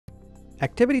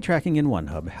Activity tracking in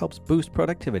Onehub helps boost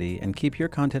productivity and keep your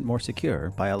content more secure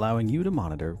by allowing you to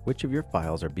monitor which of your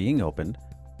files are being opened,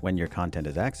 when your content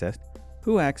is accessed,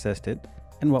 who accessed it,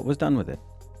 and what was done with it.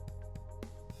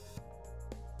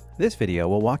 This video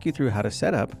will walk you through how to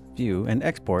set up, view, and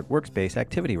export workspace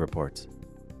activity reports.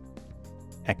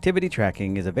 Activity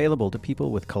tracking is available to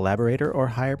people with collaborator or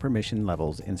higher permission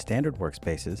levels in standard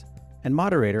workspaces and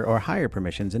moderator or higher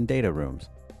permissions in data rooms.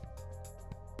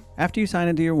 After you sign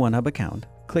into your Onehub account,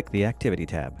 click the Activity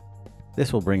tab.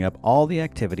 This will bring up all the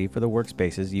activity for the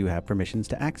workspaces you have permissions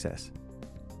to access.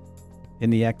 In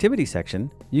the Activity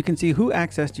section, you can see who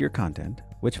accessed your content,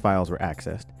 which files were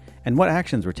accessed, and what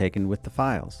actions were taken with the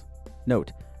files.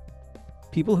 Note: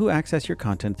 people who access your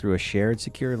content through a shared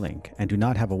secure link and do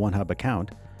not have a Onehub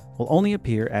account will only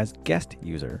appear as guest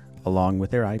user along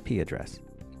with their IP address.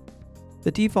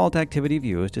 The default activity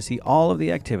view is to see all of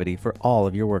the activity for all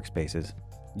of your workspaces.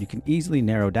 You can easily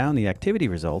narrow down the activity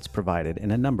results provided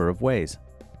in a number of ways.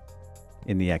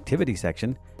 In the Activity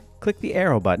section, click the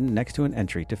arrow button next to an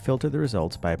entry to filter the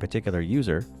results by a particular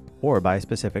user or by a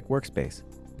specific workspace.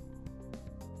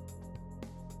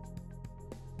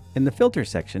 In the Filter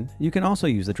section, you can also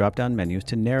use the drop-down menus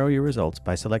to narrow your results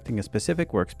by selecting a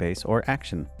specific workspace or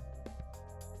action.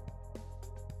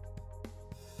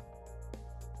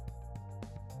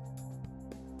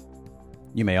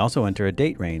 You may also enter a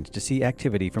date range to see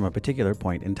activity from a particular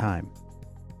point in time.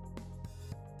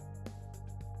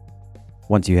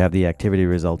 Once you have the activity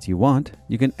results you want,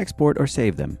 you can export or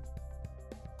save them.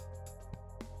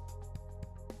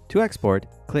 To export,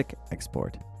 click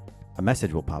Export. A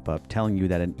message will pop up telling you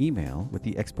that an email with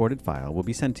the exported file will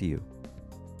be sent to you.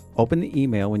 Open the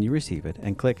email when you receive it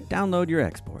and click Download your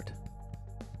export.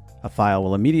 A file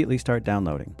will immediately start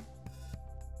downloading.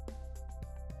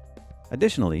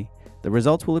 Additionally, the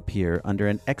results will appear under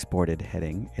an Exported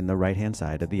heading in the right-hand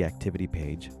side of the activity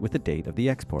page with the date of the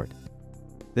export.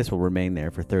 This will remain there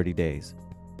for 30 days.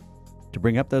 To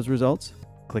bring up those results,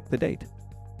 click the date.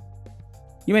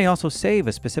 You may also save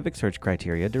a specific search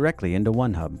criteria directly into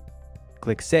Onehub.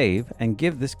 Click Save and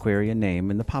give this query a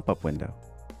name in the pop-up window.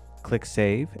 Click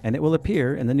Save and it will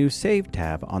appear in the new Save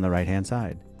tab on the right-hand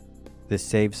side. This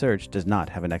saved search does not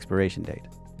have an expiration date.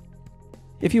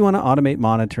 If you want to automate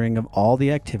monitoring of all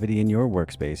the activity in your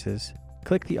workspaces,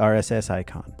 click the RSS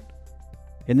icon.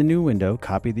 In the new window,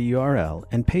 copy the URL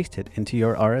and paste it into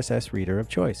your RSS reader of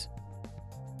choice.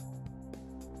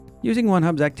 Using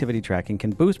Onehub's activity tracking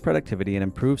can boost productivity and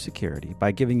improve security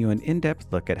by giving you an in-depth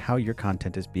look at how your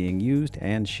content is being used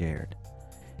and shared.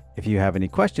 If you have any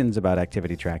questions about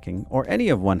activity tracking or any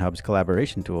of Onehub's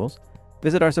collaboration tools,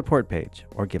 visit our support page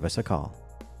or give us a call.